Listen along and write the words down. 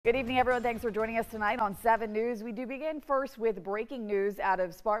Good evening, everyone. Thanks for joining us tonight on 7 News. We do begin first with breaking news out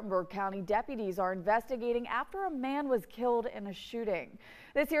of Spartanburg County. Deputies are investigating after a man was killed in a shooting.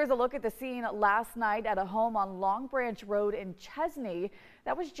 This here is a look at the scene last night at a home on Long Branch Road in Chesney.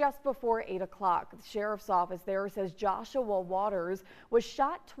 That was just before 8 o'clock. The sheriff's office there says Joshua Waters was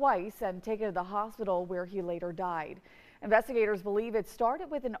shot twice and taken to the hospital where he later died. Investigators believe it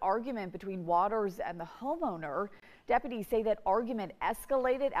started with an argument between Waters and the homeowner. Deputies say that argument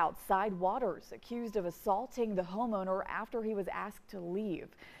escalated outside. Waters accused of assaulting the homeowner after he was asked to leave.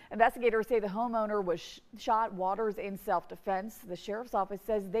 Investigators say the homeowner was shot Waters in self-defense. The sheriff's office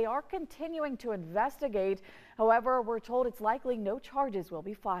says they are continuing to investigate. However, we're told it's likely no charges will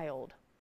be filed.